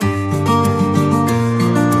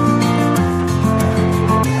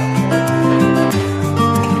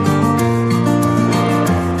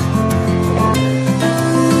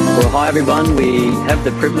everyone. We have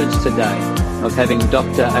the privilege today of having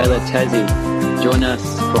Dr. Ayla Tazzy join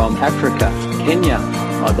us from Africa, Kenya,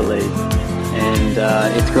 I believe. And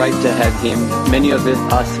it's great to have him. Many of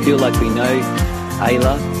us feel like we know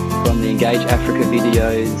Ayla from the Engage Africa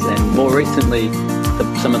videos and more recently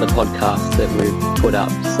some of the podcasts that we've put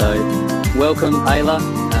up. So welcome, Ayla.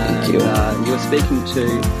 Thank you. You're speaking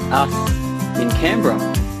to us in Canberra,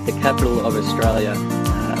 the capital of Australia,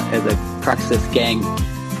 as a Praxis gang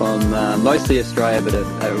from mostly Australia, but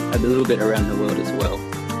a little bit around the world as well.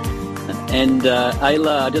 And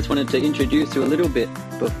Ayla, I just wanted to introduce you a little bit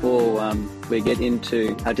before we get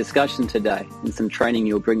into our discussion today and some training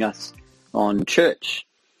you'll bring us on church.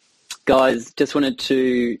 Guys, just wanted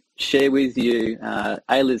to share with you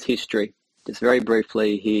Ayla's history. Just very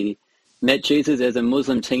briefly, he met Jesus as a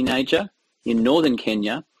Muslim teenager in northern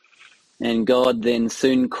Kenya, and God then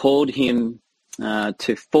soon called him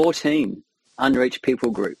to 14 unreached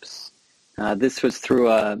people groups. This was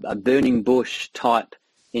through a burning bush type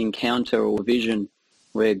encounter or vision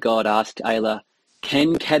where God asked Ayla,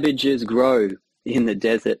 can cabbages grow in the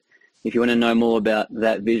desert? If you want to know more about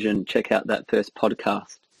that vision, check out that first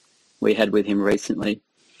podcast we had with him recently.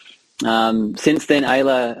 Since then,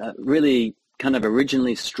 Ayla really kind of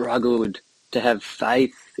originally struggled to have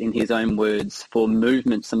faith, in his own words, for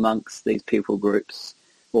movements amongst these people groups,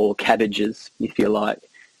 or cabbages, if you like.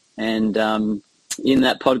 And in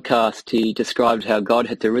that podcast, he described how God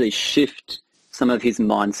had to really shift some of his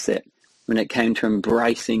mindset when it came to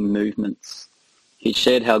embracing movements. He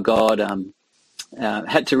shared how God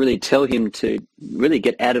had to really tell him to really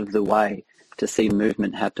get out of the way to see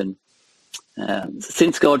movement happen.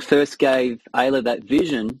 Since God first gave Ayla that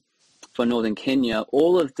vision for northern Kenya,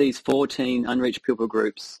 all of these 14 unreached people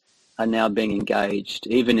groups are now being engaged.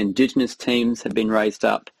 Even Indigenous teams have been raised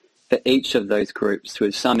up for each of those groups,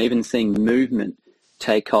 with some even seeing movement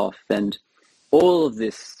take off. And all of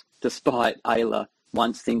this despite Ayla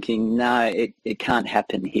once thinking, no, it can't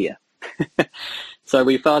happen here. So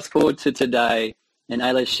we fast forward to today, and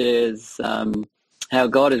Ayla shares how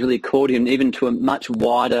God has really called him even to a much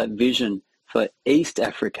wider vision for East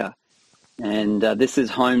Africa. And this is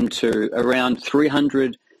home to around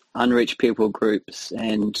 300 unreached people groups.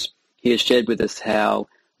 And he has shared with us how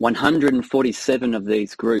 147 of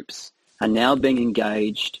these groups are now being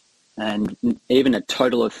engaged, and even a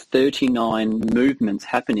total of 39 movements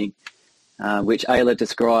happening, which Ayla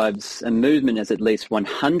describes a movement as at least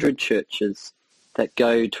 100 churches that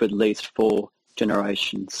go to at least 4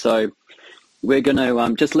 generations. So we're going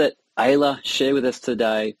to just let Ayla share with us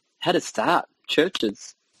today how to start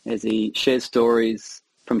churches as he shares stories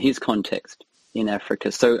from his context in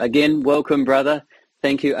Africa. So again, welcome, brother.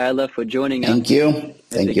 Thank you, Ayla, for joining us. Thank you.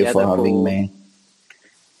 Thank you for having me.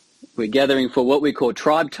 We're gathering for what we call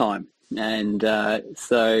tribe time, and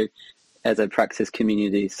so as a Praxis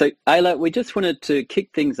community. So, Ayla, we just wanted to kick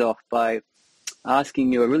things off by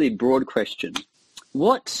asking you a really broad question.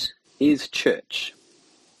 What is church?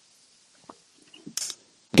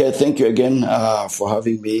 Okay, thank you again for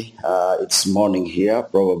having me. It's morning here.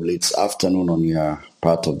 Probably it's afternoon on your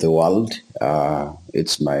part of the world.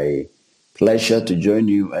 It's my pleasure to join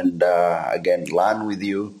you and again learn with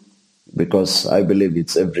you, because I believe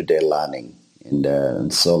it's everyday learning.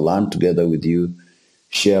 And so learn together with you,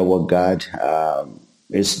 share what God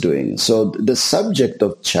is doing. So the subject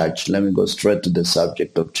of church, let me go straight to the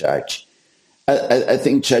subject of church. I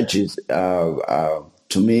think church is, to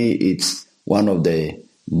me, it's one of the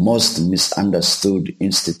most misunderstood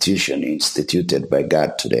institution instituted by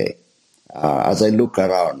God today. As I look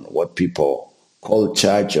around what people call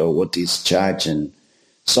church or what is church, and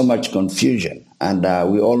so much confusion. And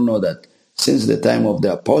we all know that since the time of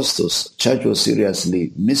the apostles, church was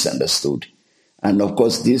seriously misunderstood. And of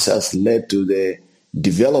course, this has led to the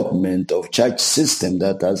development of church system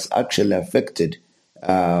that has actually affected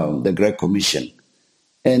the Great Commission.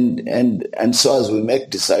 And so as we make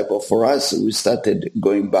disciples, for us, we started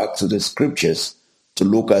going back to the scriptures to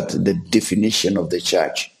look at the definition of the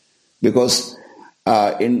church. Because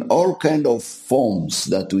in all kind of forms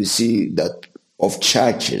that we see that of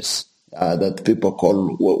churches, that people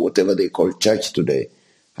call whatever they call church today,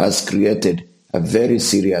 has created a very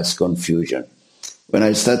serious confusion. When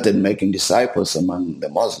I started making disciples among the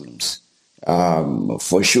Muslims,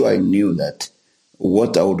 for sure I knew that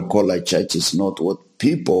what I would call a church is not what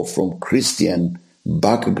people from Christian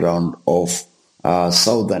background of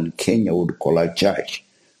southern Kenya would call a church.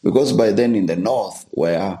 Because by then in the north,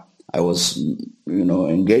 where I was,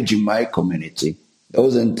 engaging my community, there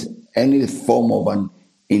wasn't any form of an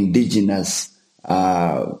indigenous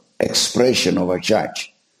expression of a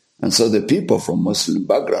church. And so the people from Muslim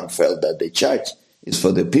background felt that the church It's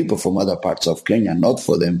for the people from other parts of Kenya, not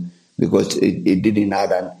for them, because it didn't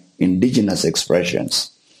have an indigenous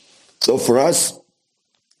expressions. So for us,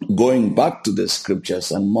 going back to the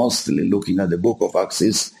scriptures and mostly looking at the book of Acts,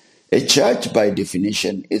 is a church by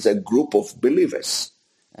definition is a group of believers.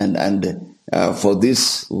 And for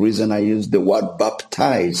this reason, I use the word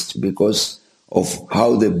baptized because of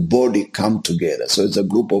how the body come together. So it's a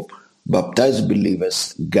group of baptized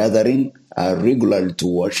believers gathering regularly to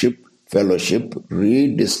worship, fellowship,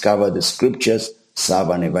 rediscover the scriptures, serve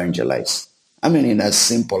and evangelize. I mean, in a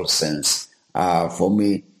simple sense, for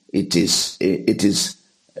me, it is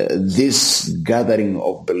this gathering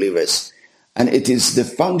of believers, and it is the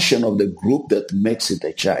function of the group that makes it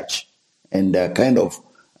a church, and kind of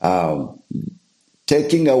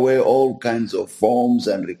taking away all kinds of forms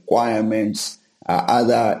and requirements,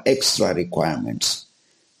 other extra requirements.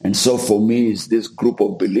 And so for me, it's this group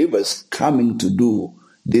of believers coming to do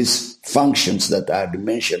these functions that I had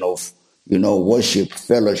mentioned of, worship,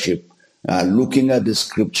 fellowship, looking at the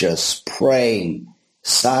scriptures, praying,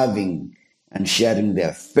 serving, and sharing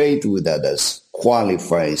their faith with others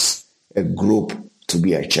qualifies a group to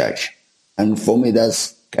be a church. And for me,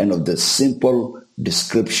 that's kind of the simple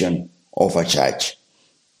description of a church.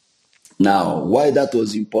 Now, why that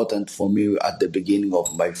was important for me at the beginning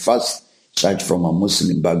of my first church from a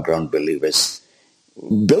Muslim background believers,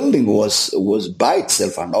 building was by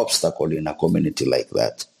itself an obstacle in a community like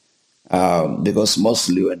that. Because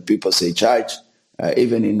mostly when people say church,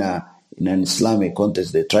 even in an Islamic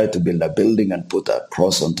context, they try to build a building and put a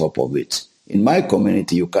cross on top of it. In my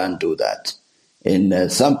community, you can't do that.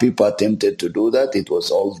 And some people attempted to do that. It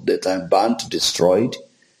was all the time burnt, destroyed,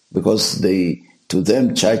 because to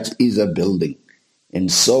them, church is a building.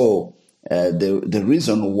 And so the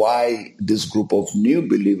reason why this group of new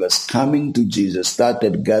believers coming to Jesus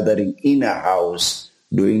started gathering in a house,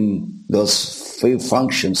 doing those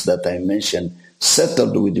functions that I mentioned,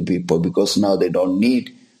 settled with the people, because now they don't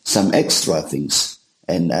need some extra things.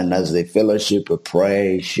 And as they fellowship,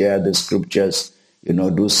 pray, share the scriptures,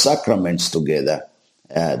 do sacraments together,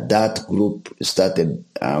 that group started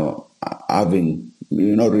having,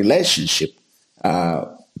 relationship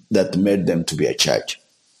that made them to be a church.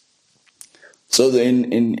 So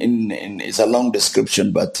it's a long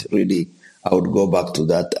description, but really I would go back to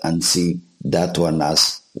that and see that one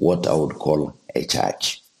as what I would call a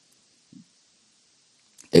church.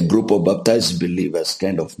 A group of baptized believers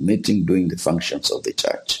kind of meeting, doing the functions of the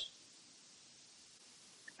church.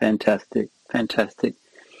 Fantastic.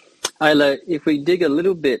 Ayla, if we dig a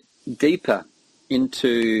little bit deeper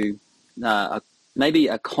into maybe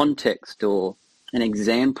a context or an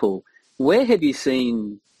example, where have you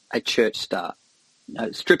seen a church start?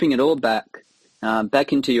 Stripping it all back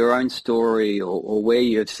into your own story or where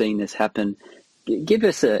you have seen this happen, give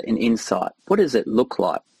us an insight. What does it look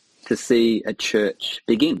like to see a church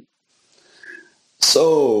begin?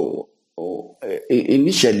 So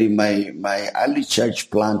initially, my early church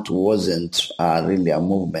plant wasn't really a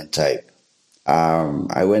movement type.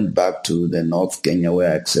 I went back to the North Kenya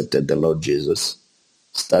where I accepted the Lord Jesus,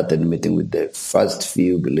 started meeting with the first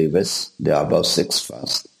few believers. There are about 6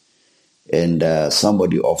 first. And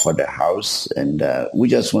somebody offered a house, and we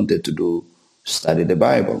just wanted to study the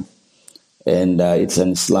Bible. And it's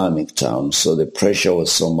an Islamic town, so the pressure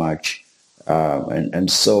was so much. And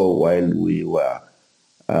so while we were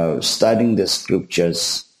studying the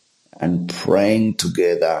scriptures and praying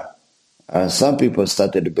together, some people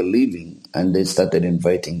started believing, and they started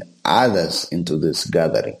inviting others into this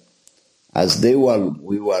gathering. As we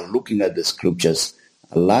were looking at the scriptures,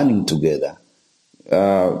 learning together.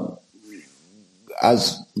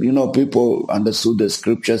 As people understood the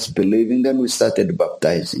scriptures, believing them, we started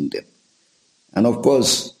baptizing them. And of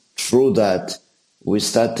course, through that, we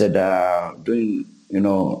started doing,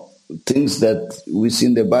 things that we see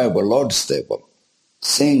in the Bible, Lord's table,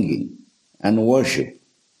 singing and worship.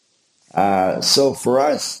 So for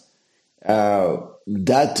us,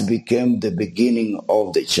 that became the beginning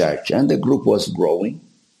of the church. And the group was growing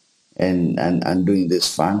and doing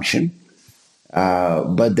this function.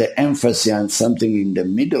 But the emphasis on something in the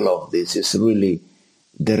middle of this is really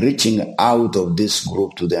the reaching out of this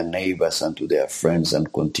group to their neighbors and to their friends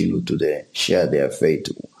and continue to share their faith,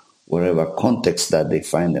 wherever context that they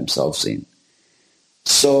find themselves in.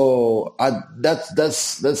 So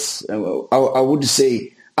that's I would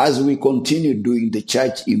say, as we continue doing, the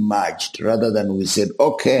church emerged rather than we said,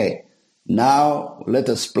 okay, now let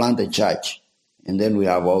us plant a church. And then we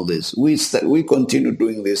have all this. We continue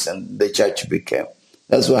doing this, and the church became.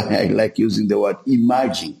 That's why I like using the word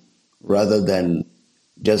emerging rather than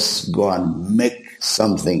just go and make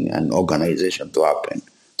something, an organization to happen.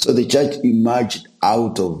 So the church emerged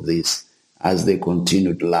out of this as they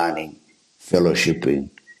continued learning, fellowshipping,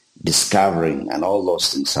 discovering, and all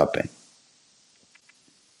those things happen.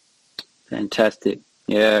 Fantastic.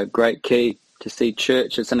 Yeah, great key to see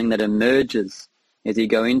church as something that emerges as you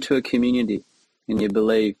go into a community and you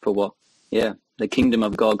believe for what, the kingdom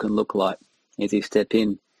of God can look like as you step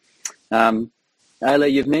in.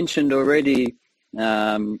 Ayla, you've mentioned already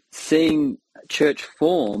seeing church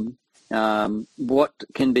form, what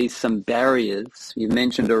can be some barriers. You've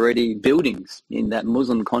mentioned already buildings in that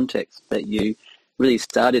Muslim context that you really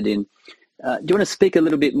started in. Do you want to speak a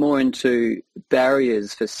little bit more into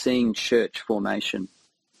barriers for seeing church formation?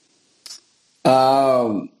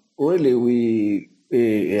 Really, we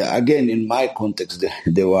again, in my context,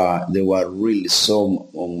 there were really so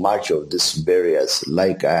much of these barriers.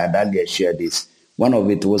 Like I had earlier shared this, one of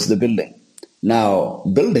it was the building. Now,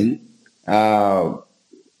 building, where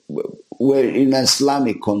in an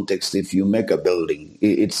Islamic context, if you make a building,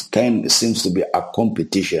 it seems to be a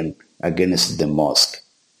competition against the mosque.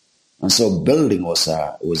 And so building was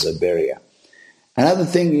a barrier. Another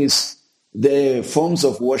thing is the forms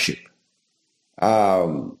of worship.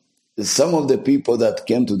 Some of the people that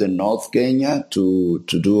came to the North Kenya to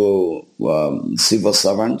do civil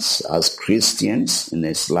servants as Christians in the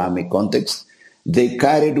Islamic context, they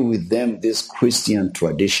carried with them these Christian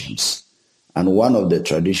traditions. And one of the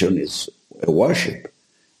traditions is worship.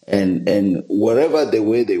 And wherever the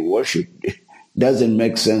way they worship doesn't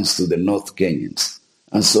make sense to the North Kenyans.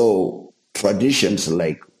 And so traditions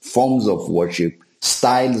like forms of worship,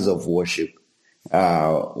 styles of worship,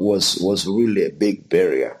 was really a big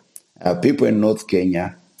barrier. People in North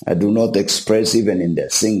Kenya do not express even in their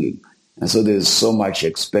singing. And so there's so much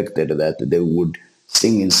expected that they would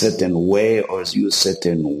sing in certain way or use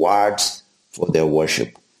certain words for their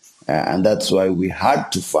worship. And that's why we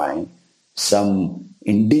had to find some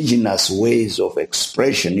indigenous ways of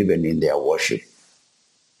expression even in their worship.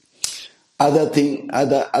 Other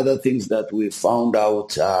things that we found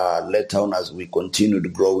out later on as we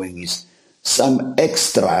continued growing is some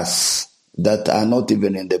extras that are not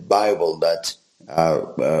even in the Bible that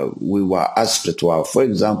we were asked to have. For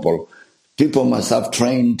example, people must have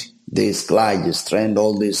trained these clergies, trained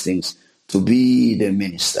all these things to be the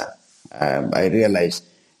minister. I realized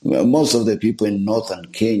most of the people in northern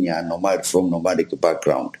Kenya are from nomadic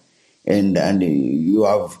background, and you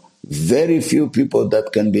have very few people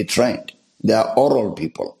that can be trained. They are oral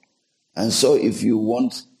people. And so if you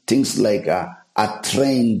want things like a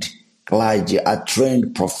trained clergy, a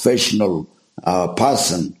trained professional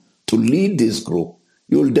person to lead this group,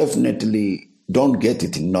 you'll definitely don't get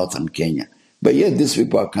it in northern Kenya. But yet these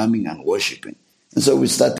people are coming and worshiping. And so we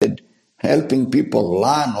started helping people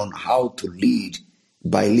learn on how to lead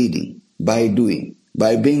by leading, by doing,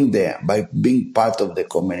 by being there, by being part of the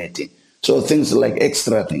community. So things like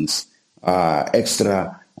extra things,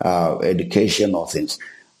 extra educational things,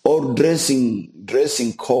 or dressing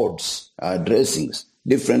codes, dressings,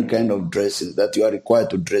 different kind of dresses that you are required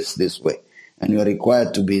to dress this way and you are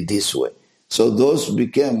required to be this way. So those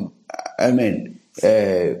became,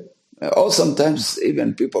 or sometimes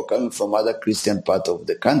even people coming from other Christian part of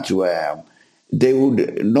the country where I am, they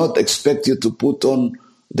would not expect you to put on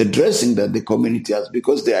the dressing that the community has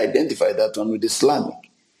because they identify that one with Islamic.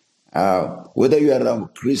 Whether you are a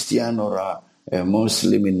Christian or a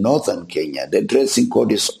Muslim in northern Kenya, the dressing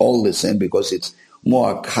code is all the same because it's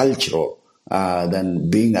more cultural than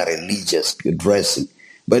being a religious dressing.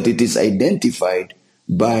 But it is identified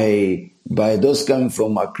by those coming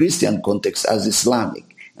from a Christian context as Islamic.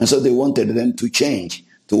 And so they wanted them to change,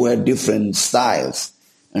 to wear different styles.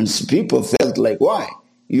 And so people felt like, why?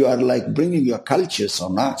 You are like bringing your cultures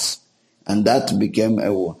on us. And that became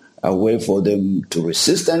a way for them to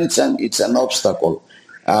resist, and it's an obstacle.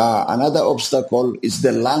 Another obstacle is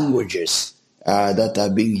the languages that are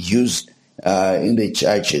being used in the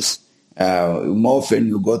churches. More often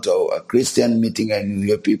you go to a Christian meeting and you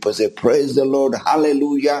hear people say, praise the Lord,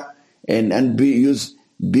 hallelujah, and use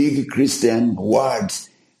big Christian words.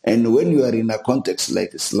 And when you are in a context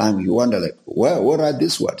like Islam, you wonder, like, what are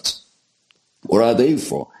these words? What are they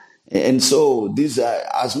for? And so these are,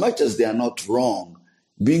 as much as they are not wrong,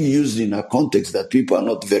 being used in a context that people are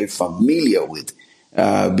not very familiar with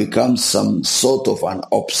becomes some sort of an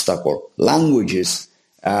obstacle. Languages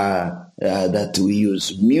that we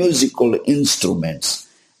use, musical instruments,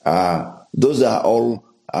 those are all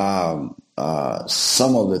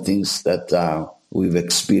some of the things that we've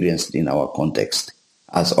experienced in our context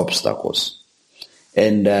as obstacles.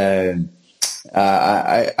 And I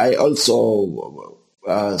also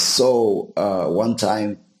saw one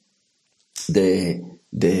time the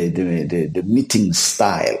meeting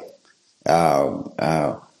style Uh,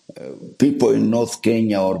 uh, People in North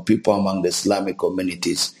Kenya or people among the Islamic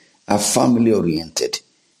communities are family oriented,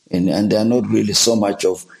 and they are not really so much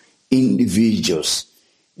of individuals.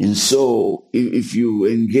 And so, if you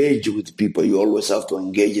engage with people, you always have to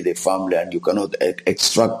engage the family, and you cannot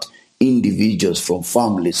extract individuals from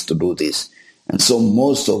families to do this. And so,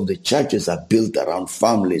 most of the churches are built around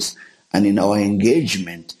families, and in our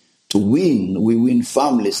engagement to win, we win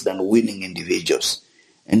families than winning individuals.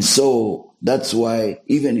 And so that's why,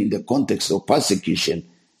 even in the context of persecution,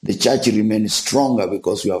 the church remains stronger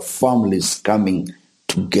because we have families coming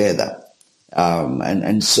together.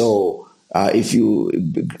 And so if you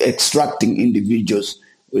extracting individuals,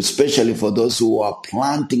 especially for those who are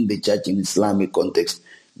planting the church in Islamic context,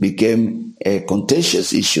 became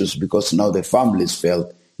contentious issues because now the families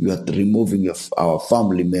felt you are removing our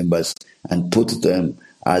family members and put them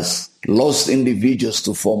as lost individuals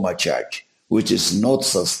to form a church, which is not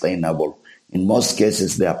sustainable. In most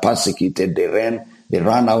cases, they are persecuted, they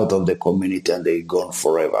run out of the community, and they're gone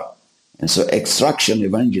forever. And so extraction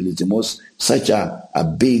evangelism was such a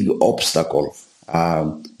big obstacle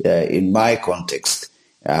in my context.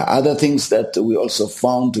 Other things that we also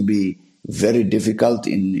found to be very difficult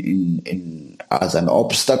in as an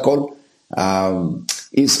obstacle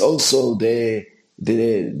is also the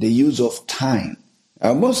use of time.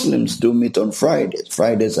 Muslims do meet on Fridays.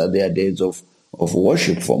 Fridays are their days of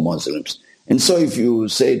worship for Muslims. And so if you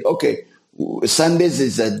say, okay, Sundays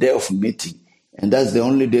is a day of meeting, and that's the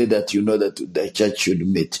only day that you know that the church should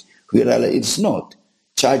meet, we realize it's not.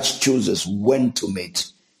 Church chooses when to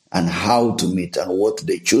meet and how to meet and what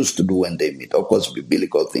they choose to do when they meet. Of course,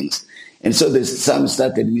 biblical things. And so some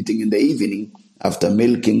started meeting in the evening after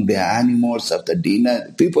milking their animals, after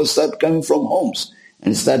dinner. People start coming from homes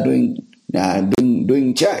and start doing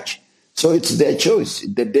church. So it's their choice.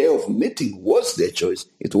 The day of meeting was their choice.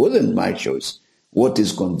 It wasn't my choice. What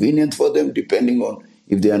is convenient for them, depending on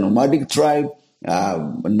if they are nomadic tribe,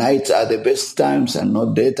 nights are the best times and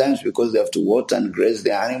not daytimes because they have to water and graze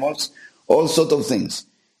their animals, all sort of things.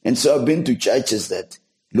 And so I've been to churches that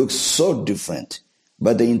look so different,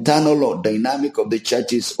 but the internal dynamic of the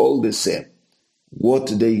church is all the same. What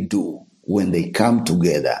they do when they come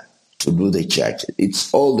together to do the church,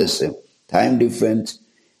 it's all the same. Time different,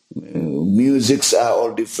 musics are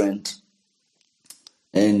all different,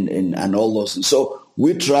 and all those things. So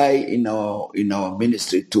we try in our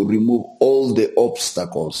ministry to remove all the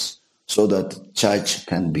obstacles so that church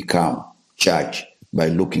can become church by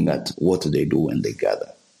looking at what they do when they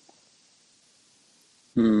gather.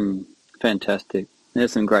 Fantastic.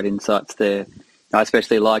 There's some great insights there. I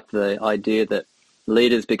especially like the idea that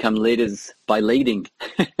leaders become leaders by leading.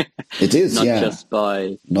 It is, not just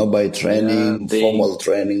by training, formal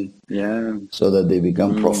training. Yeah. So that they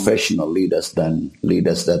become professional leaders than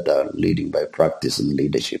leaders that are leading by practice and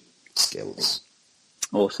leadership skills.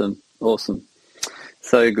 Awesome.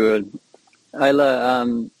 So good.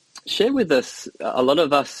 Ayla, share with us, a lot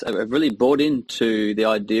of us have really bought into the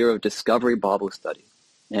idea of Discovery Bible Study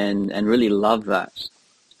and really love that.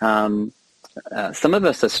 Some of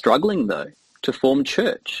us are struggling, though, to form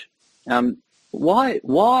church.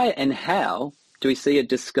 Why and how do we see a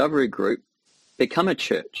discovery group become a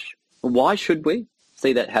church? Why should we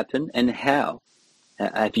see that happen, and how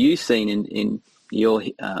have you seen in your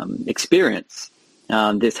experience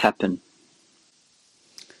this happen?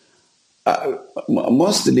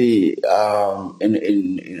 Mostly,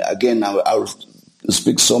 again, I'll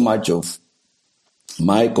speak so much of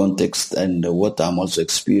my context and what I'm also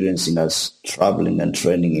experiencing as traveling and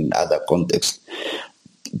training in other contexts.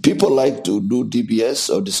 People like to do DBS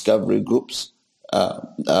or discovery groups.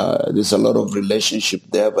 There's a lot of relationship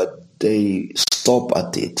there, but they stop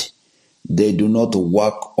at it. They do not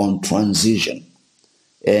work on transition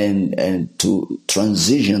and to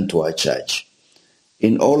transition to a church.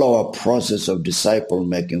 In all our process of disciple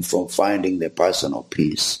making, from finding the person of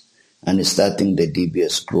peace and starting the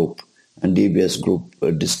DBS group, and DBS group,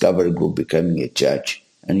 discovery group becoming a church,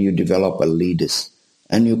 and you develop a leaders,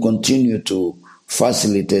 and you continue to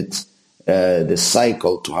facilitate the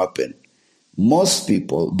cycle to happen. Most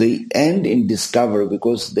people, they end in discovery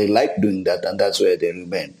because they like doing that, and that's where they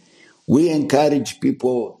remain. We encourage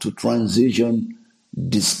people to transition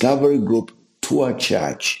discovery group to a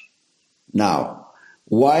church. Now,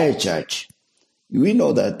 why a church? We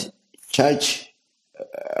know that church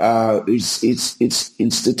it's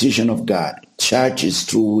institution of God. Church is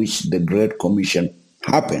through which the Great Commission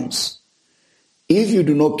happens. If you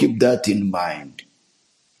do not keep that in mind,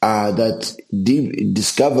 that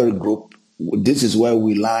discovery group, this is where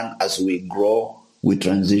we learn as we grow, we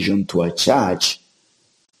transition to a church.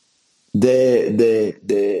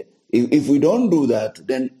 It If we don't do that,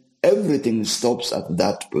 then everything stops at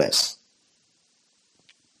that place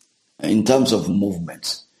in terms of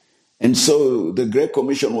movements. And so the Great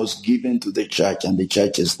Commission was given to the church, and the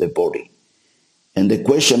church is the body. And the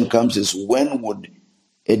question comes is, when would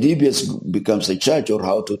a DBS becomes a church, or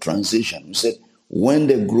how to transition? We said, when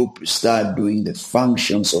the group start doing the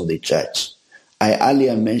functions of the church. I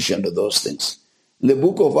earlier mentioned those things. In the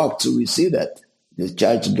book of Acts, we see that, the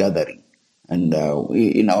church gathering. And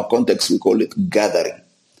in our context, we call it gathering.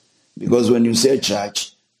 Because when you say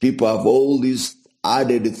church, people have all these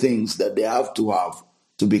added things that they have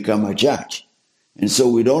to become a church. And so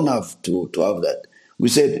we don't have to have that. We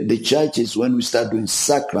said the church is when we start doing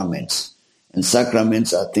sacraments. And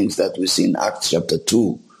sacraments are things that we see in Acts chapter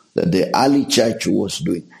 2, that the early church was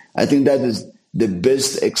doing. I think that is the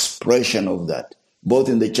best expression of that, both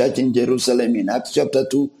in the church in Jerusalem in Acts chapter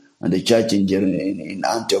 2 and the church in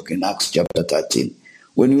Antioch in Acts chapter 13.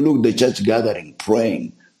 When you look at the church gathering,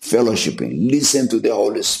 praying, fellowshipping, listen to the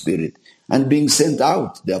Holy Spirit, and being sent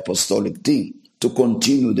out, the apostolic team, to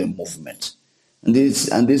continue the movement. And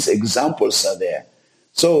these examples are there.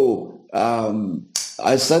 So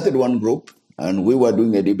I started one group, and we were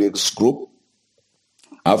doing a DBX group.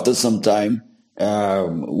 After some time,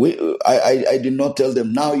 I did not tell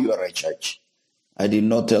them, now you are a church. I did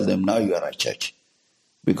not tell them, now you are a church.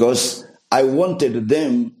 Because I wanted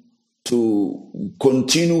them to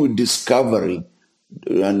continue discovery.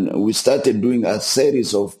 And we started doing a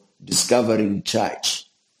series of discovering church.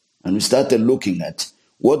 And we started looking at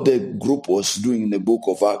what the group was doing in the book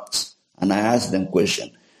of Acts. And I asked them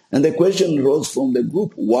question. And the question rose from the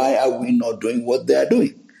group, why are we not doing what they are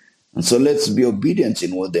doing? And so let's be obedient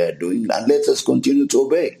in what they are doing, and let us continue to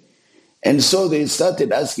obey. And so they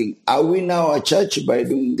started asking, are we now a church by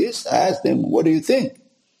doing this? I asked them, what do you think?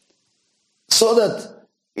 So that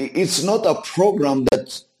it's not a program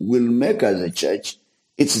that will make us a church.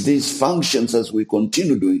 It's these functions as we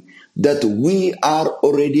continue doing that we are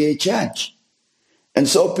already a church. And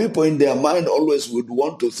so people in their mind always would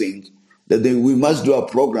want to think that we must do a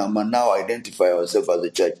program and now identify ourselves as a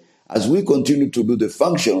church. As we continue to do the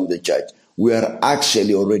function of the church, we are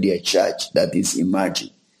actually already a church that is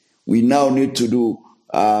emerging. We now need to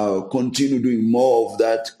continue doing more of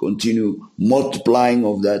that, continue multiplying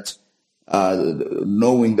of that,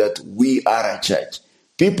 knowing that we are a church.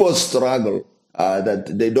 People struggle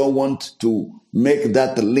that they don't want to make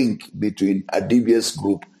that link between a DBS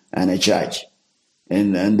group and a church.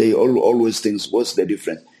 And they always think, what's the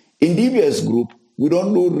difference? In DBS group, we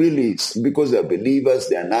don't know really, because they're believers,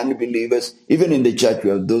 they're non-believers. Even in the church,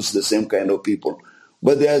 we have the same kind of people.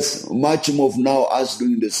 But there's much more of now us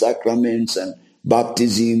doing the sacraments and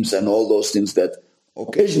baptisms and all those things that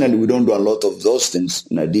occasionally we don't do a lot of those things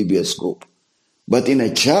in a DBS group. But in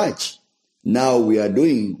a church, now we are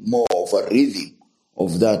doing more of a reading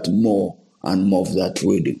of that, more and more of that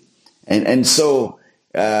reading. And so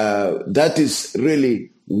that is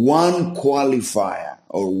really one qualifier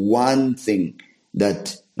or one thing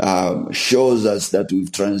that shows us that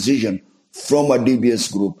we've transitioned from a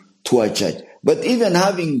DBS group to a church. But even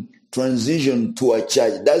having transitioned to a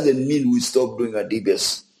church doesn't mean we stop doing a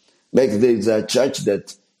DBS. Like there's a church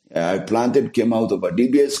that I planted, came out of a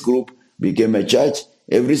DBS group, became a church.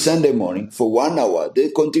 Every Sunday morning for 1 hour, they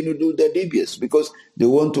continue to do their DBS because they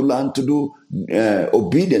want to learn to do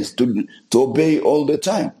obedience, to obey all the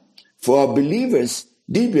time. For our believers,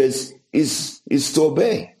 DBS is to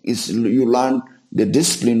obey. You learn the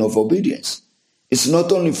discipline of obedience. It's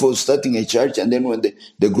not only for starting a church and then when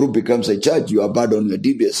the group becomes a church, you abandon your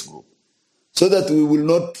DBS group. So that we will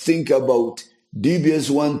not think about DBS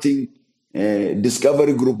one thing,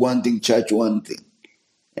 discovery group one thing, church one thing.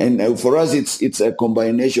 And for us, it's a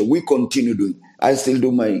combination. We continue doing. I still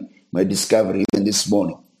do my discovery even this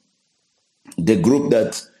morning. The group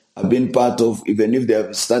that I've been part of, even if they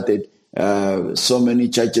have started, so many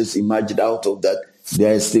churches emerged out of that,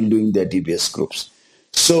 they are still doing their DBS groups.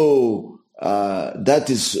 So that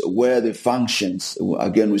is where the functions,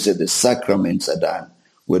 again, we said the sacraments are done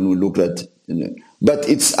when we look at, but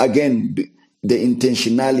it's again the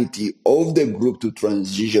intentionality of the group to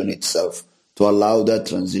transition itself, to allow that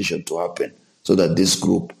transition to happen so that this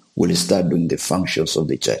group will start doing the functions of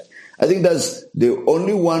the church. I think that's the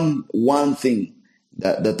only one thing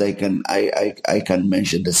that I can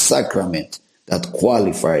mention, the sacrament that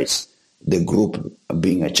qualifies the group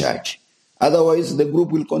being a church. Otherwise, the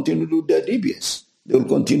group will continue to do their DBS. They will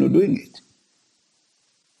continue doing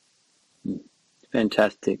it.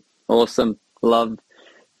 Fantastic. Awesome. Love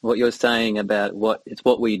what you're saying about what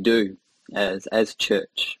we do as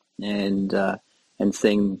church, and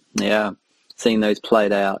seeing those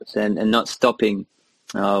played out and not stopping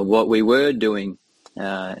what we were doing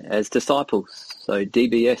as disciples. So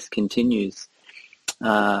DBS continues.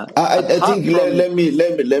 I think let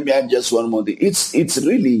me add just one more thing. It's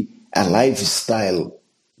really a lifestyle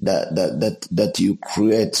that you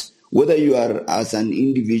create, whether you are as an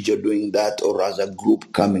individual doing that or as a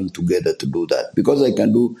group coming together to do that. Because I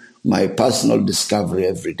can do my personal discovery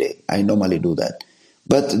every day. I normally do that.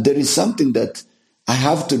 But there is something that I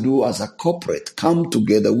have to do as a corporate, come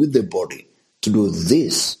together with the body to do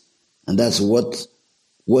this. And that's what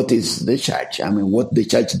is the church. I mean, what the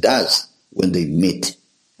church does when they meet.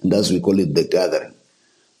 And that's we call it the gathering.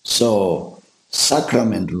 So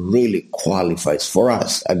sacrament really qualifies for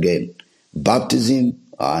us. Again, baptism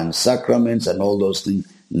and sacraments and all those things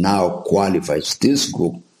now qualifies this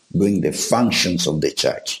group doing the functions of the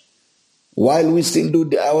church. While we still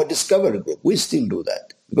do our discovery group, we still do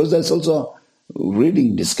that. Because that's also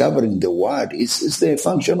reading, discovering the word is the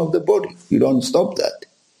function of the body. You don't stop that.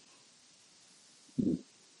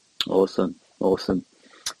 Awesome.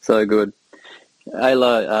 So good.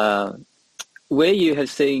 Ayla, where you have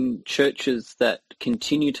seen churches that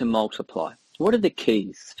continue to multiply, what are the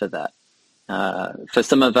keys for that? For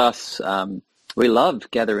some of us, we love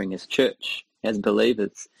gathering as church, as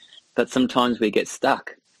believers, but sometimes we get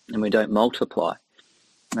stuck and we don't multiply.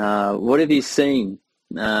 What have you seen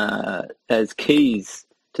as keys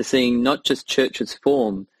to seeing not just churches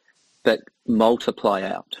form, but multiply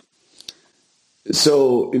out?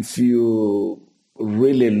 So if you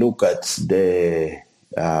really look at the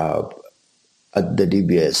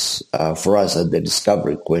DBS, for us at the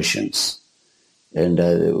discovery questions, and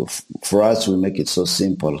for us we make it so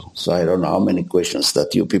simple. So I don't know how many questions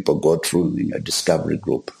that you people go through in your discovery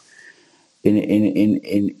group. In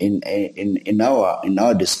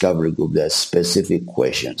our discovery group, there are specific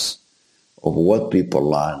questions of what people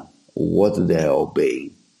learn, what they are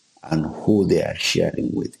obeying, and who they are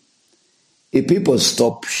sharing with. If people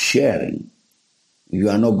stop sharing, you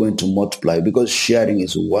are not going to multiply, because sharing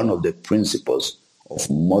is one of the principles of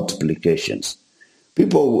multiplications.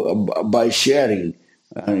 People, by sharing,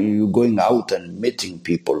 you going out and meeting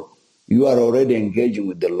people, you are already engaging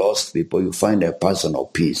with the lost people. You find a person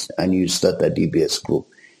of peace and you start a DBS group.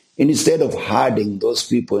 Instead of adding those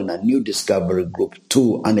people in a new discovery group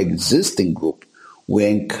to an existing group, we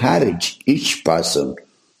encourage each person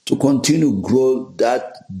to continue grow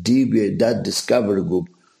that DBS, that discovery group,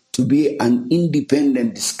 to be an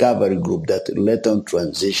independent discovery group that later on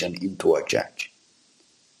transition into a church.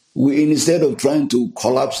 We, instead of trying to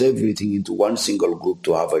collapse everything into one single group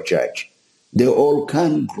to have a church, they all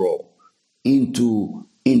can grow into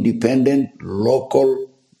independent local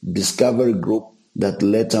discovery group that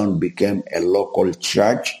later on became a local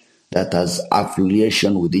church that has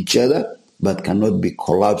affiliation with each other but cannot be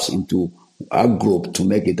collapsed into a group to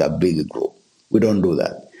make it a big group. We don't do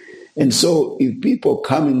that. And so if people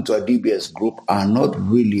coming to a DBS group are not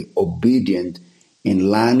really obedient in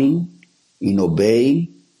learning, in obeying,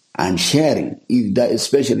 and sharing, if that,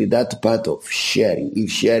 especially that part of sharing, if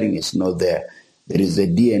sharing is not there, there is the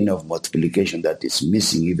DNA of multiplication that is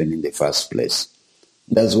missing even in the first place.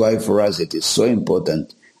 That's why for us it is so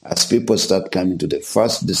important, as people start coming to the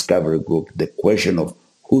first discovery group, the question of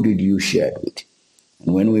who did you share with?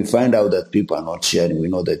 And when we find out that people are not sharing, we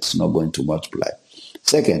know that it's not going to multiply.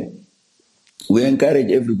 Second, we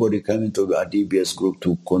encourage everybody coming to our DBS group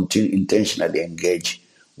to continue intentionally engage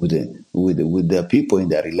with the people in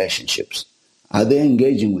their relationships. Are they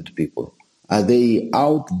engaging with people? Are they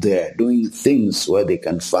out there doing things where they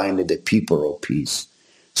can find the people of peace?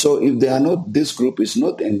 So if they are not, this group is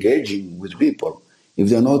not engaging with people, if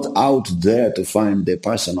they're not out there to find the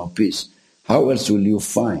person of peace, how else will you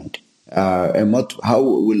find? How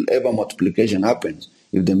will ever multiplication happen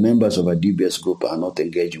if the members of a DBS group are not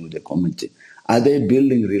engaging with the community? Are they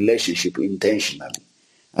building relationship intentionally?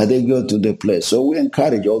 Are they going to the place? So we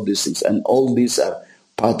encourage all these things, and all these are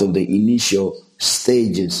part of the initial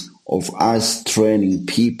stages of us training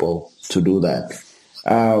people to do that.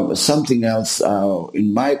 Something else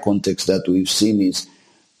in my context that we've seen is,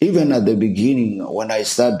 even at the beginning, when I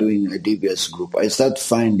start doing a DBS group, I start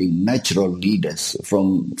finding natural leaders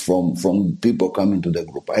from people coming to the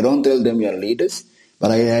group. I don't tell them you're leaders,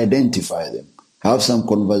 but I identify them, have some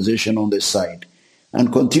conversation on the side,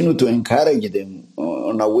 and continue to encourage them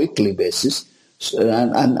on a weekly basis,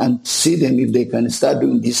 and see them if they can start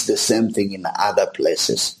doing this the same thing in other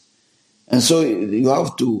places. And so you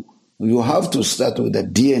have to start with the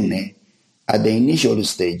DNA at the initial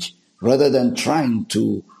stage, rather than trying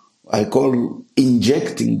to, I call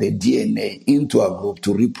injecting the DNA into a group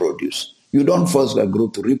to reproduce. You don't force a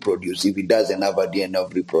group to reproduce if it doesn't have a DNA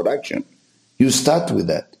of reproduction. You start with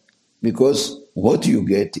that. because what you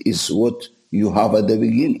get is what you have at the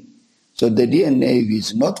beginning. So the DNA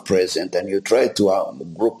is not present and you try to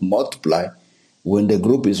group multiply when the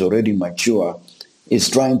group is already mature, it's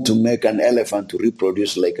trying to make an elephant to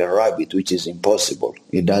reproduce like a rabbit, which is impossible.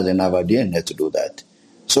 It doesn't have a DNA to do that.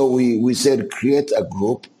 So we said create a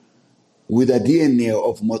group with a DNA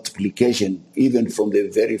of multiplication even from the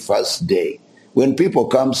very first day. When people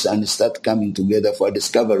come and start coming together for a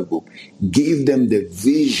discovery group, give them the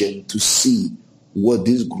vision to see what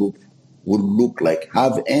this group would look like.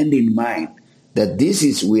 Have end in mind that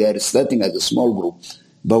we are starting as a small group,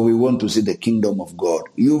 but we want to see the kingdom of God.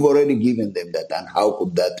 You've already given them that, and how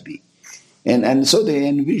could that be? And so they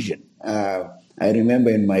envision. I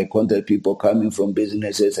remember in my contact, people coming from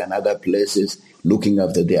businesses and other places looking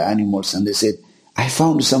after the animals, and they said, I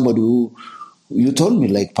found somebody who, you told me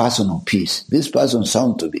like personal peace. This person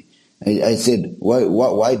sound to me. I said,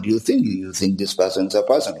 why do you think this person is a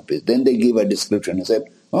personal peace? Then they give a description and said,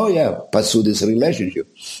 oh yeah, pursue this relationship.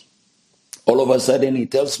 All of a sudden he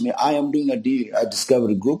tells me, I am doing a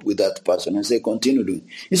discovery group with that person. I say, continue doing.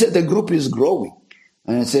 He said, the group is growing.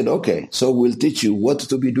 And I said, okay, so we'll teach you what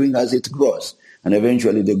to be doing as it grows. And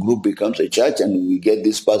eventually the group becomes a church, and we get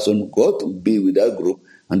this person go to be with that group,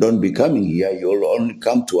 and don't be coming here. You'll only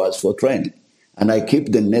come to us for training. And I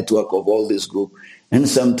keep the network of all this group. And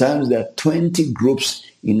sometimes there are 20 groups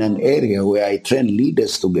in an area where I train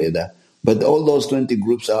leaders together. But all those 20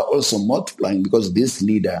 groups are also multiplying because this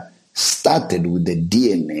leader started with the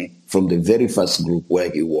DNA from the very first group where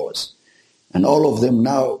he was. And all of them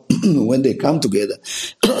now, when they come together,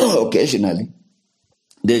 occasionally,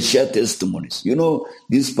 they share testimonies. You know,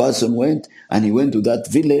 this person went and he went to that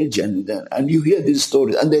village, and you hear these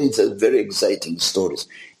stories, and there is a very exciting stories.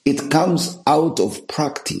 It comes out of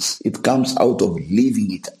practice. It comes out of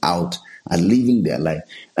living it out and living their life.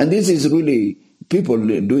 And this is really, people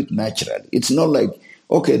do it naturally. It's not like,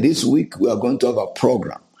 okay, this week we are going to have a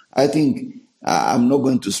program. I think I'm not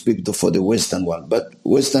going to speak for the Western world, but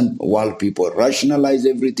Western world people rationalize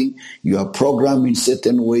everything. You are programmed in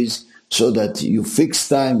certain ways so that you fix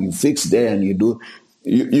time, you fix day, and you do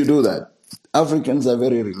that. Africans are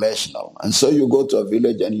very relational. And so you go to a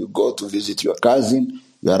village and you go to visit your cousin,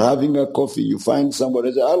 you are having a coffee, you find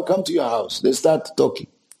somebody, say, I'll come to your house. They start talking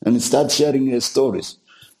and start sharing their stories.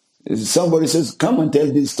 Somebody says, come and tell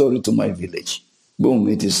this story to my village. Boom,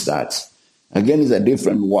 it starts. Again, it's a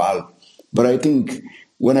different world. But I think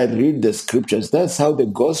when I read the scriptures, that's how the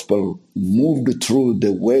gospel moved through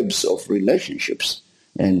the webs of relationships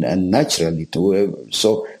and naturally to whoever.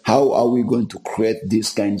 So how are we going to create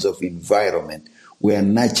these kinds of environment where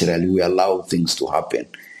naturally we allow things to happen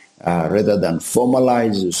rather than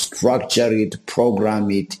formalize, structure it,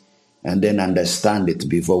 program it, and then understand it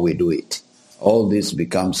before we do it? All this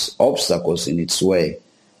becomes obstacles in its way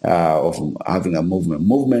of having a movement.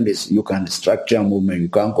 Movement is, you can structure a movement, you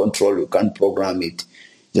can't control, you can't program it,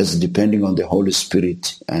 just depending on the Holy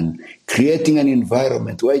Spirit and creating an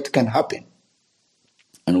environment where it can happen.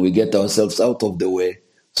 And we get ourselves out of the way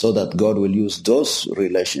so that God will use those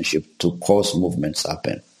relationships to cause movements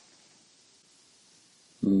happen.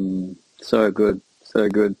 So good, so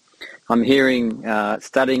good. I'm hearing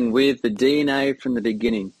starting with the DNA from the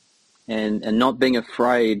beginning and not being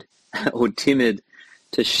afraid or timid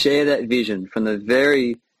to share that vision from the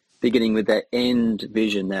very beginning with that end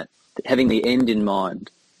vision, that having the end in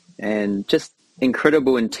mind, and just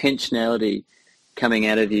incredible intentionality coming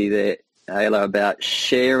out of you there, Ayla, about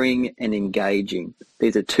sharing and engaging.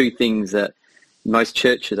 These are two things that most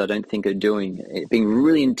churches I don't think are doing. Being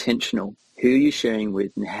really intentional. Who are you sharing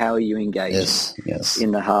with and how are you engaging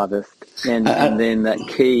in the harvest? And then that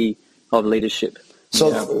key of leadership.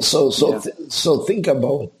 So think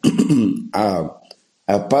about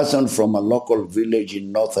a person from a local village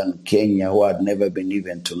in northern Kenya who had never been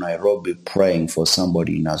even to Nairobi praying for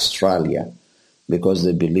somebody in Australia because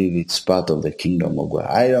they believe it's part of the kingdom of God.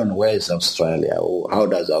 I don't know, where is Australia? How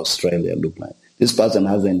does Australia look like? This person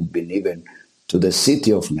hasn't been even to the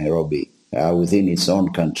city of Nairobi within its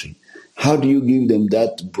own country. How do you give them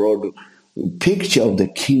that broad picture of the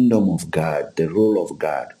kingdom of God, the rule of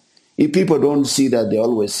God? If people don't see that, they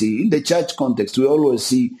always see, in the church context, we always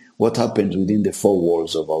see what happens within the four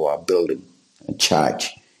walls of our building,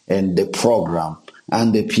 church, and the program,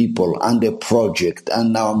 and the people, and the project,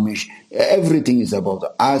 and our mission. Everything is about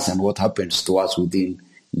us and what happens to us within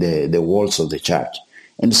the walls of the church.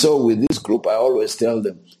 And so with this group, I always tell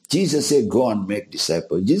them, Jesus said, go and make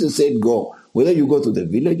disciples. Jesus said, go. Whether you go to the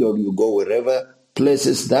village or you go wherever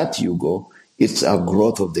places that you go, it's a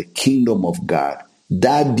growth of the kingdom of God.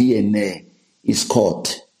 That DNA is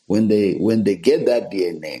caught. When they get that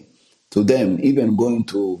DNA, to them, even going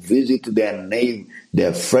to visit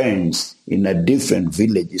their friends in a different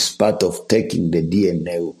village is part of taking the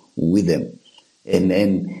DNA with them.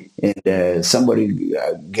 And somebody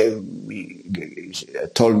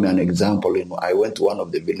told me an example. I went to one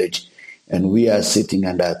of the village, and we are sitting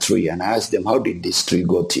under a tree, and I asked them, how did this tree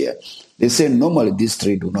got here? They said, normally this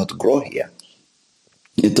tree do not grow here.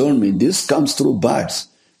 He told me, this comes through birds.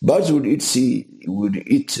 Birds would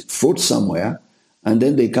eat fruit somewhere, and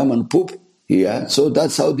then they come and poop here. So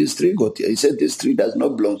that's how this tree got here. He said, this tree does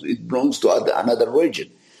not belong, it belongs to another region.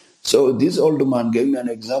 So this old man gave me an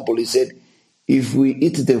example. He said, if we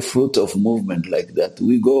eat the fruit of movement like that,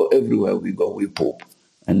 we go everywhere we go, we poop.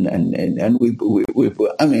 And we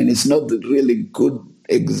I mean, it's not a really good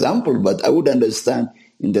example, but I would understand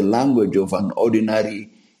in the language of an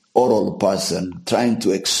ordinary oral person trying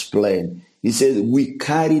to explain. He says, we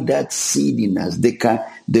carry that seed in us.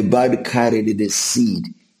 The bird carried the seed.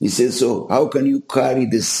 He says, so how can you carry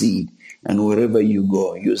the seed? And wherever you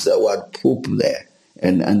go, use the word poop there,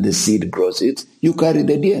 and the seed grows. You carry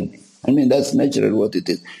the DNA. I mean, that's naturally what it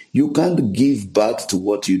is. You can't give birth to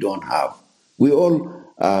what you don't have. We all,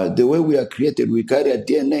 the way we are created, we carry a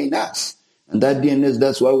DNA in us. And that DNA,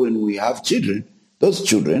 that's why when we have children, those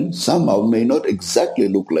children somehow may not exactly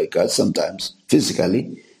look like us sometimes,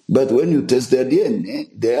 physically, but when you test their DNA,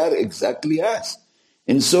 they are exactly us.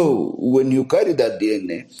 And so when you carry that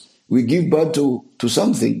DNA, we give birth to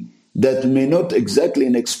something that may not exactly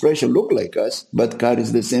in expression look like us, but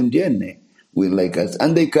carries the same DNA with like us.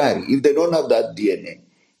 And they carry. If they don't have that DNA,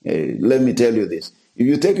 let me tell you this. If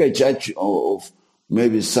you take a church of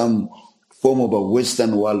maybe some form of a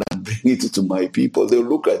Western world and bring it to my people, they'll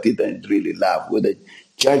look at it and really laugh. Whether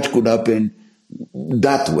church could happen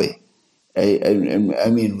that way. I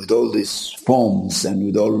mean, with all these forms and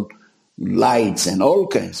with all lights and all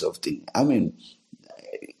kinds of things. I mean,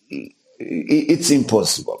 it's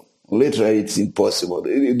impossible. Literally, it's impossible.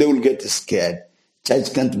 They will get scared.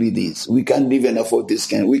 Church can't be this. We can't even afford this.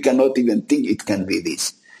 We cannot even think it can be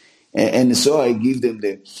this. And so I give them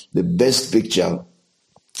the best picture of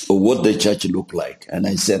what the church looked like. And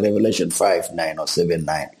I said Revelation 5:9 or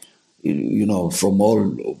 7:9. You know, from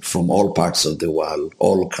all parts of the world,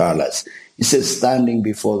 all colors. He said, standing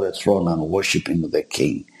before the throne and worshiping the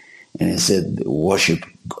King. And he said, worship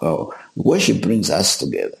brings us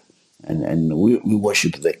together, and we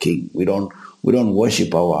worship the King. We don't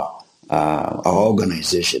worship our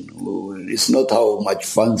organization. It's not how much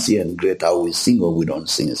fancy and great how we sing or we don't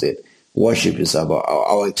sing. He said, worship is about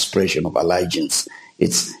our expression of allegiance.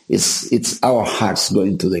 It's our hearts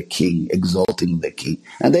going to the King, exalting the King.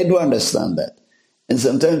 And they do understand that. And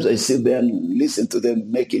sometimes I sit there and listen to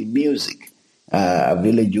them making music. A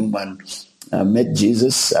village woman met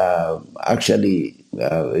Jesus. Actually,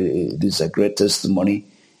 this is a great testimony.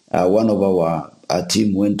 One of our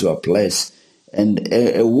team went to a place, and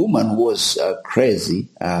a woman who was crazy,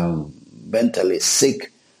 mentally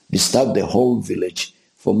sick, disturbed the whole village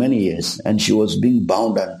for many years. And she was being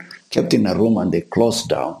bound and kept in a room, and they closed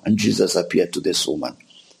down. And Jesus appeared to this woman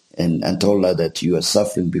and told her that you are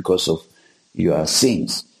suffering because of your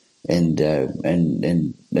sins. And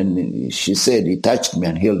she said, he touched me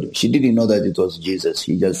and healed me. She didn't know that it was Jesus.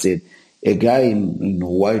 He just said, a guy in a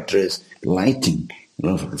white dress, lighting,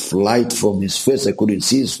 light from his face, I couldn't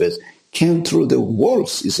see his face, came through the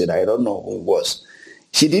walls. He said, I don't know who it was.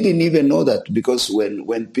 She didn't even know that, because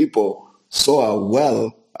when people saw her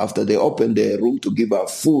well, after they opened the room to give her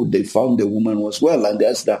food, they found the woman was well, and they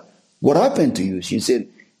asked her, what happened to you? She said,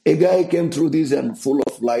 a guy came through this and full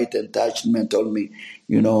of light and touched me and told me,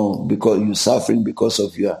 because you're suffering because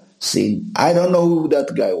of your sin. I don't know who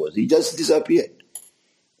that guy was. He just disappeared.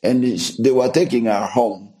 And they were taking her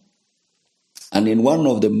home. And in one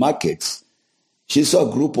of the markets, she saw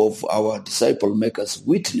a group of our disciple makers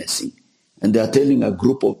witnessing. And they are telling a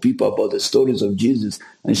group of people about the stories of Jesus.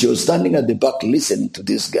 And she was standing at the back listening to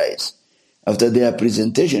these guys. After their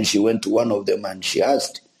presentation, she went to one of them and she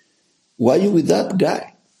asked, why are you with that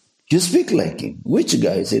guy? You speak like him. Which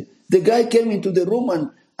guy? He said, the guy came into the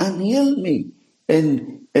room and healed me.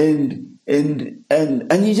 And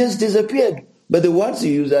he just disappeared. But the words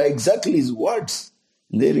he used are exactly his words.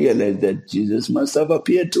 And they realized that Jesus must have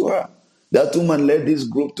appeared to her. That woman led this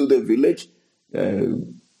group to the village.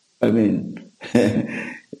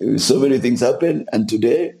 So many things happen. And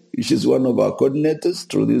today, she's one of our coordinators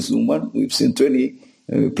through this woman. We've seen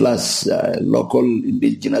 20 plus local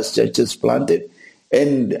indigenous churches planted.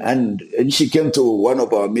 And she came to one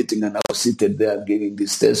of our meetings, and I was seated there giving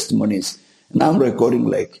these testimonies. And I'm recording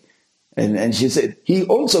and she said, he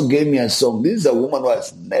also gave me a song. This is a woman who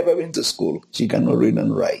has never been to school. She cannot read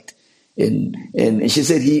and write. And she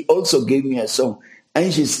said, he also gave me a song.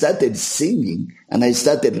 And she started singing, and I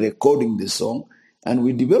started recording the song. And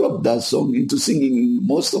we developed that song into singing in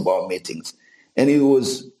most of our meetings. And it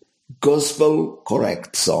was gospel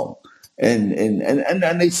correct song. And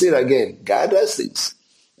I said again, God does things.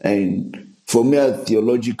 And for me, a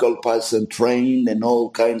theological person, trained and all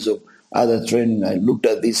kinds of other training, I looked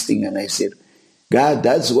at this thing and I said, God,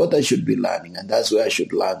 that's what I should be learning, and that's where I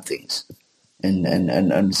should learn things.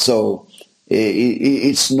 And so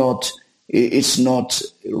it's not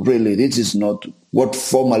really, this is not what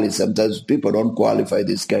formally sometimes people don't qualify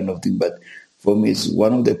this kind of thing, but for me it's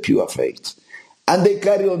one of the pure faiths. And they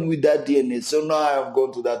carry on with that DNA. So now I have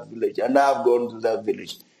gone to that village, and I have gone to that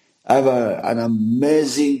village. I have an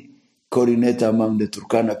amazing coordinator among the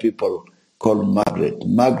Turkana people called Margaret.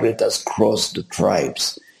 Margaret has crossed the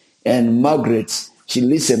tribes. And Margaret, she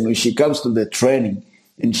listens when she comes to the training,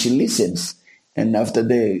 and she listens. And after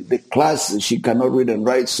the class, she cannot read and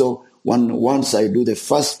write. So once I do the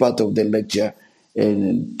first part of the lecture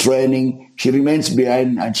and training, she remains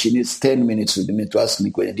behind, and she needs 10 minutes with me to ask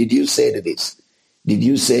me questions. Did you say this? Did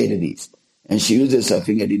you say this? And she uses her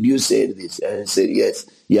finger. Did you say this? And I said, yes.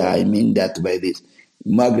 Yeah, I mean that by this.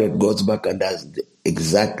 Margaret goes back and does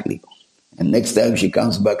exactly. And next time she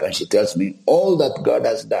comes back and she tells me all that God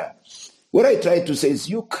has done. What I try to say is,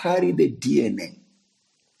 you carry the DNA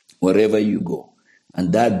wherever you go.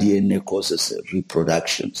 And that DNA causes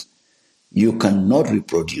reproductions. You cannot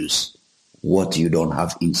reproduce what you don't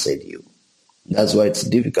have inside you. That's why it's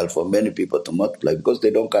difficult for many people to multiply, because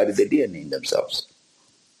they don't carry the DNA in themselves.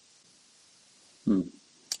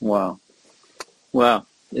 Wow. Wow.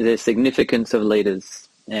 The significance of leaders,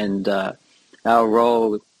 and our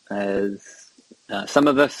role as some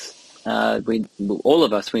of us, all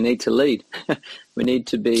of us, we need to lead. We need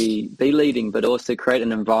to be leading, but also create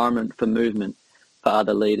an environment for movement for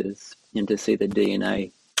other leaders, and to see the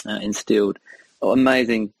DNA instilled. Oh,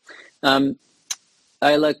 amazing.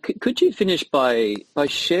 Ayla, could you finish by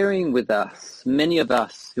sharing with us, many of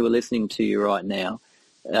us who are listening to you right now,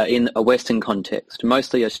 in a Western context,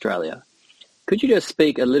 mostly Australia, could you just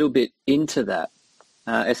speak a little bit into that,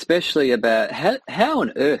 especially about how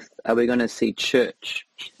on earth are we going to see churches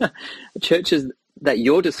that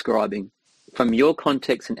you're describing from your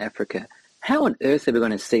context in Africa? How on earth are we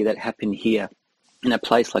going to see that happen here in a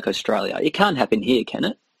place like Australia? It can't happen here, can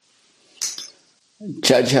it?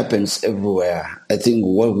 Church happens everywhere. I think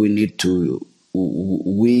what we need to,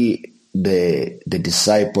 the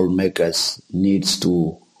disciple makers, needs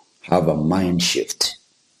to have a mind shift.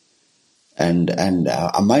 And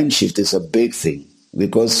a mind shift is a big thing,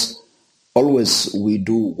 because always we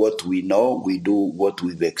do what we know, we do what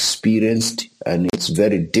we've experienced, and it's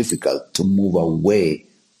very difficult to move away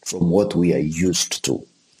from what we are used to.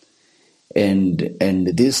 And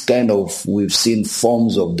this kind of, we've seen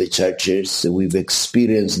forms of the churches, we've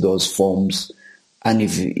experienced those forms, and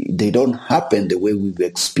if they don't happen the way we've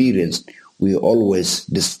experienced, we always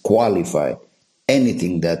disqualify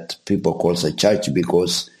anything that people call a church,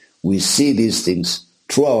 because we see these things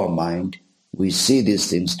through our mind, we see these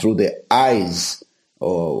things through the eyes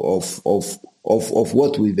of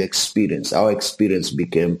what we've experienced. Our experience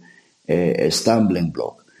became a stumbling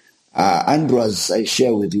block. Andrew, as I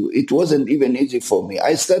share with you, it wasn't even easy for me.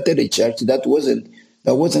 I started a church that wasn't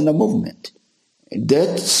a movement.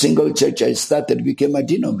 That single church I started became a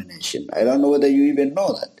denomination. I don't know whether you even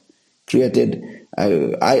know that. Created,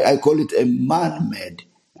 I call it a man-made.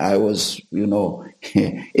 I was,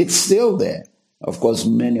 it's still there. Of course,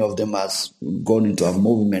 many of them has gone into a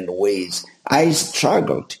movement ways. I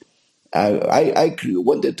struggled. I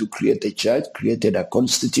wanted to create a church, created a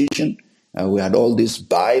constitution. We had all these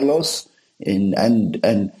bylaws, and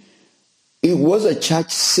it was a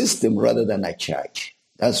church system rather than a church.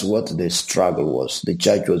 That's what the struggle was. The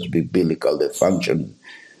church was biblical, the function.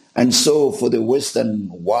 And so for the Western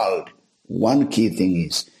world, one key thing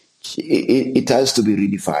is it has to be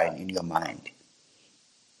redefined in your mind.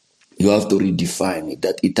 You have to redefine it,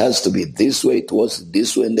 that it has to be this way. It was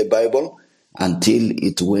this way in the Bible until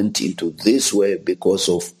it went into this way because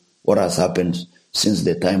of what has happened since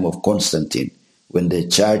the time of Constantine, when the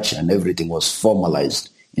church and everything was formalized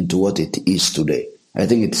into what it is today. I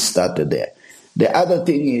think it started there. The other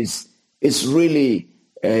thing is, it's really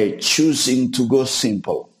choosing to go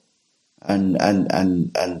simple, and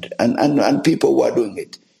people who are doing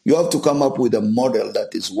it. You have to come up with a model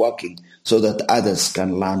that is working so that others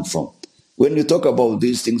can learn from. When you talk about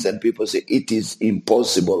these things and people say it is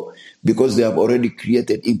impossible because they have already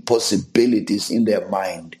created impossibilities in their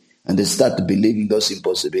mind, and they start believing those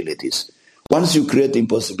impossibilities. Once you create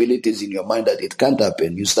impossibilities in your mind that it can't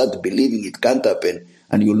happen, you start believing it can't happen,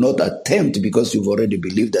 and you'll not attempt because you've already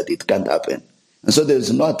believed that it can't happen. And so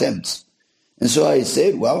there's no attempts. And so I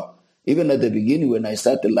said, well, even at the beginning when I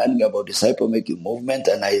started learning about disciple-making movement,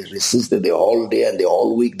 and I resisted the whole day and the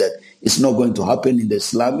whole week that it's not going to happen in the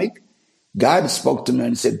Islamic, God spoke to me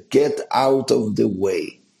and said, get out of the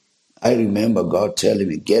way. I remember God telling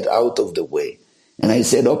me, get out of the way. And I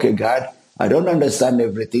said, okay, God, I don't understand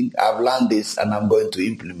everything. I've learned this and I'm going to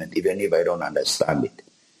implement even if I don't understand it.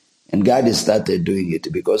 And God started doing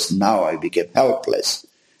it because now I became helpless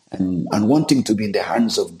and wanting to be in the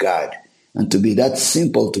hands of God and to be that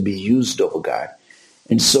simple to be used of God.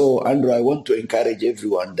 And so, Andrew, I want to encourage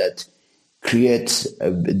everyone that create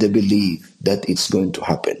the belief that it's going to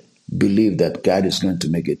happen. Believe that God is going to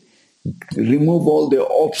make it. Remove all the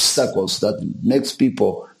obstacles that makes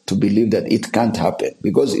people to believe that it can't happen,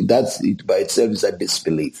 because that's it by itself is a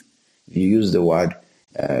disbelief. If you use the word,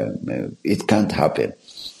 it can't happen.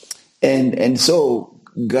 And so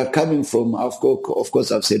coming from, of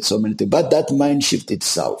course, I've said so many things, but that mind shift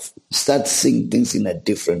itself, start seeing things in a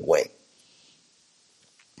different way,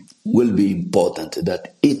 will be important,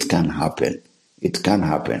 that it can happen. It can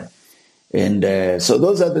happen. And so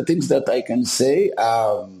those are the things that I can say.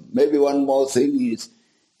 Maybe one more thing is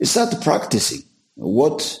start practicing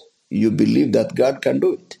what you believe that God can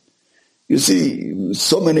do it. You see,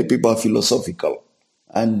 so many people are philosophical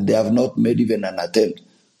and they have not made even an attempt.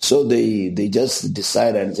 So they just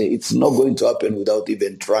decide and say, it's not going to happen without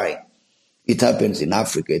even trying. It happens in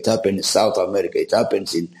Africa, it happens in South America, it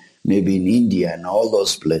happens maybe in India and all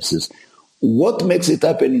those places. What makes it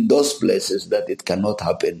happen in those places that it cannot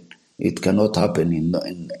happen? It cannot happen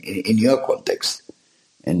in your context.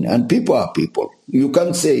 And people are people. You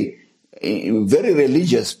can't say very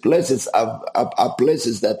religious places are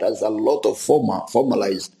places that has a lot of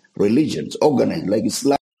formalized religions, organized, like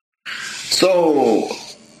Islam. So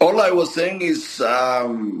all I was saying is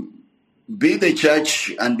be the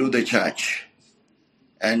church and do the church.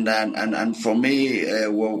 And for me,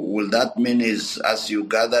 what that mean is as you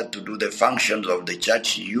gather to do the functions of the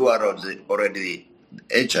church, you are already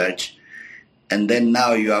a church. And then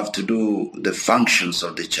now you have to do the functions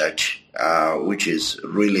of the church, which is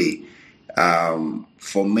really,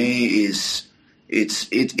 for me,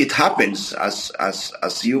 it happens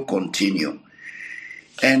as you continue,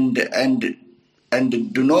 and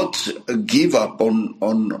do not give up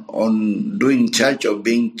on doing church or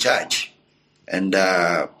being church. And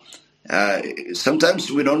sometimes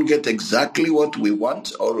we don't get exactly what we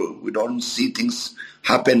want, or we don't see things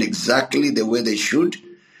happen exactly the way they should.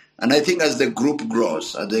 And I think as the group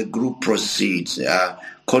grows, as the group proceeds,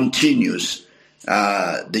 continues,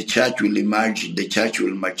 the church will emerge, the church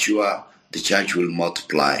will mature, the church will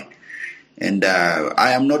multiply. And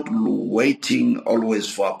I am not waiting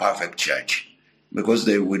always for a perfect church, because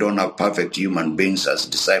we don't have perfect human beings as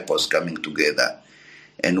disciples coming together.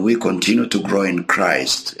 And we continue to grow in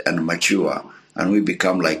Christ and mature, and we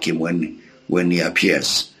become like him when he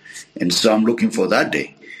appears. And so I'm looking for that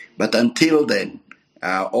day. But until then,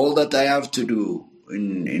 all that I have to do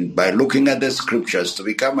by looking at the scriptures to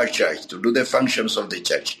become a church, to do the functions of the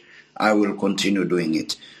church, I will continue doing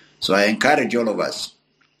it. So I encourage all of us,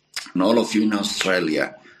 and all of you in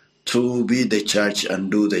Australia, to be the church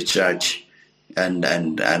and do the church and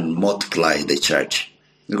multiply the church.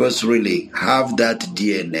 Because really, have that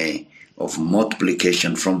DNA of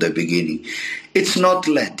multiplication from the beginning. It's not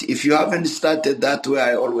late. If you haven't started that way,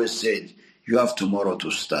 I always said, you have tomorrow to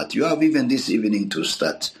start. You have even this evening to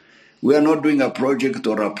start. We are not doing a project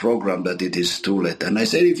or a program that it is too late. And I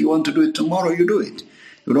said, if you want to do it tomorrow, you do it.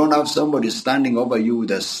 You don't have somebody standing over you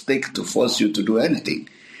with a stick to force you to do anything.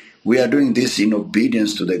 We are doing this in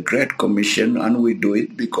obedience to the Great Commission, and we do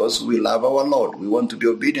it because we love our Lord. We want to be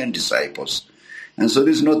obedient disciples. And so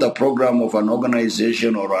this is not a program of an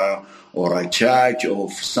organization or a church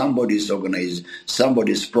or somebody's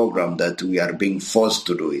program that we are being forced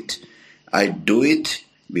to do it. I do it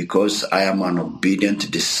because I am an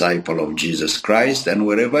obedient disciple of Jesus Christ, and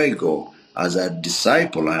wherever I go, as a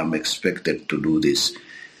disciple, I am expected to do this.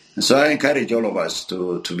 And so I encourage all of us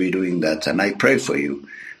to be doing that, and I pray for you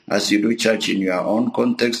as you do church in your own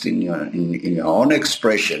context, in your own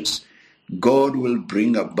expressions. God will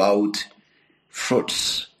bring about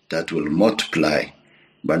fruits that will multiply,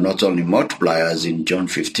 but not only multiply, as in John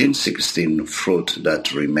 15:16, fruit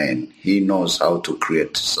that remain. He knows how to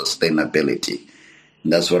create sustainability.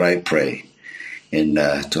 And that's what I pray. And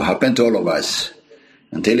to happen to all of us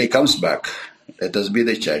until he comes back, let us be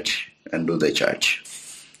the church and do the church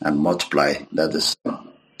and multiply that is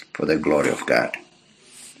for the glory of God.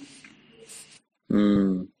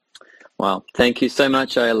 Wow. Thank you so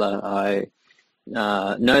much, Ayla. I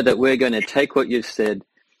know that we're going to take what you've said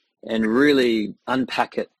and really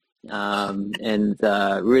unpack it and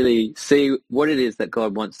really see what it is that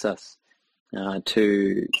God wants us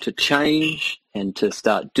to change and to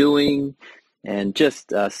start doing, and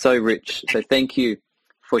just so rich. So thank you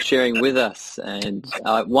for sharing with us. And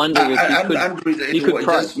I wonder if you could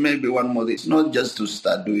just maybe one more thing. It's not just to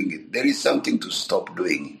start doing it. There is something to stop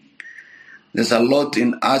doing. There's a lot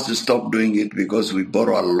in us to stop doing it because we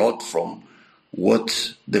borrow a lot from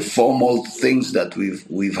what the formal things that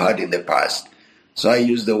we've had in the past. So I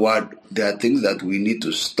use the word, there are things that we need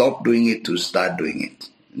to stop doing it to start doing it,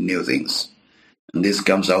 new things. And this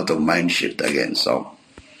comes out of mind shift again. So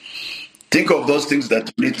think of those things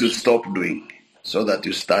that you need to stop doing so that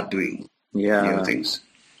you start doing new things.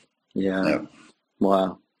 Yeah.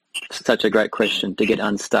 Wow. Such a great question to get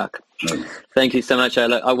unstuck. Thank you so much,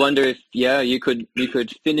 Ayla. I wonder if you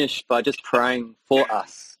could finish by just praying for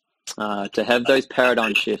us to have those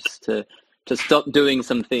paradigm shifts, to stop doing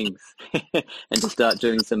some things and to start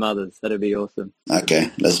doing some others. That'd be awesome.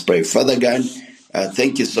 Okay, let's pray. Father God,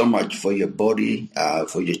 thank you so much for your body,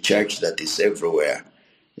 for your church that is everywhere,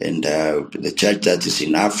 and the church that is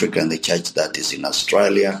in Africa and the church that is in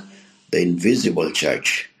Australia, the invisible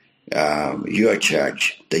church, your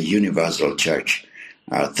church, the universal church.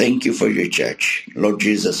 Thank you for your church. Lord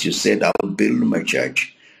Jesus, you said, I will build my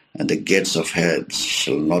church, and the gates of hell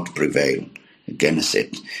shall not prevail against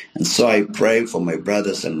it. And so I pray for my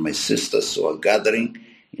brothers and my sisters who are gathering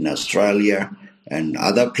in Australia and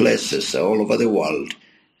other places all over the world,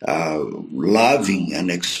 loving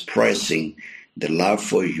and expressing the love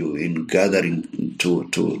for you in gathering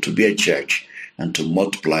to be a church and to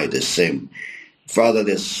multiply the same. Father,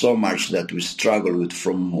 there's so much that we struggle with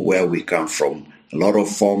from where we come from. A lot of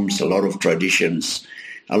forms, a lot of traditions,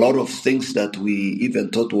 a lot of things that we even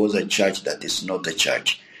thought was a church that is not a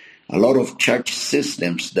church. A lot of church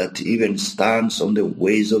systems that even stands on the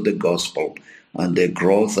ways of the gospel and the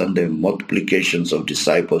growth and the multiplications of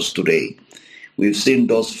disciples today. We've seen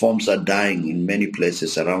those forms are dying in many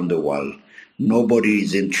places around the world. Nobody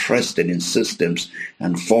is interested in systems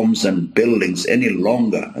and forms and buildings any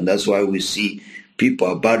longer. And that's why we see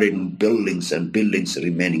people abandoning buildings and buildings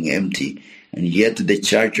remaining empty. And yet the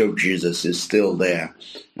church of Jesus is still there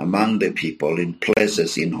among the people, in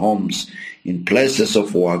places, in homes, in places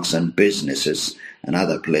of works and businesses and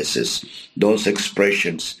other places. Those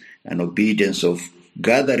expressions and obedience of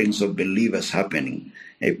gatherings of believers happening.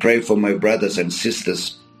 I pray for my brothers and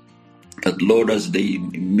sisters that, Lord, as they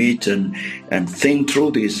meet and think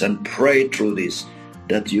through this and pray through this,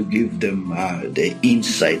 that you give them the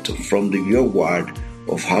insight from your word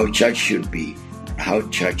of how church should be, how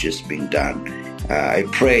church is being done. I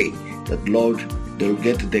pray that, Lord, they'll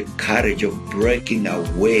get the courage of breaking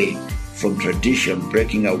away from tradition,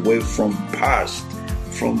 breaking away from past,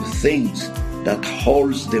 from things that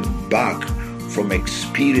holds them back from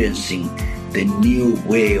experiencing the new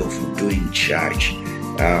way of doing church.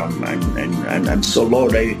 And so,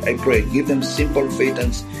 Lord, I pray, give them simple faith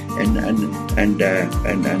and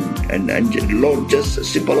Lord, just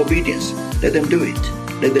simple obedience. Let them do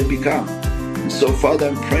it. Let them become. And so, Father,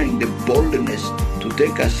 I'm praying the boldness to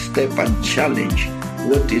take a step and challenge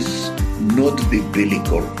what is not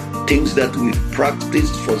biblical, things that we've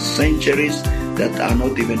practiced for centuries that are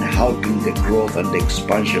not even helping the growth and the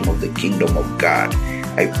expansion of the kingdom of God.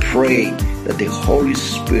 I pray that the Holy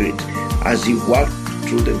Spirit, as He worked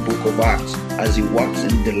through the book of Acts, as He works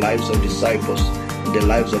in the lives of disciples, in the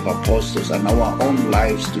lives of apostles, and our own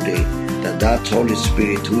lives today, that Holy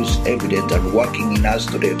Spirit who is evident and working in us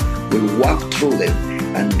today will walk through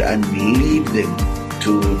them and lead them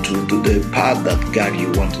to the path that God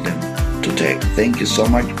you want them to take. Thank you so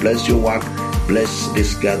much. Bless your work. Bless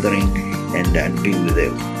this gathering and be with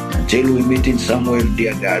them. Until we meet in somewhere,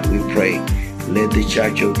 dear God, we pray, let the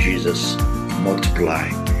church of Jesus multiply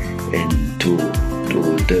and to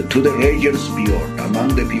the regions beyond,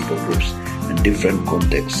 among the people groups and different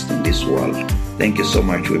contexts in this world. Thank you so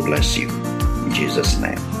much. We bless you. In Jesus'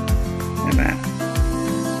 name.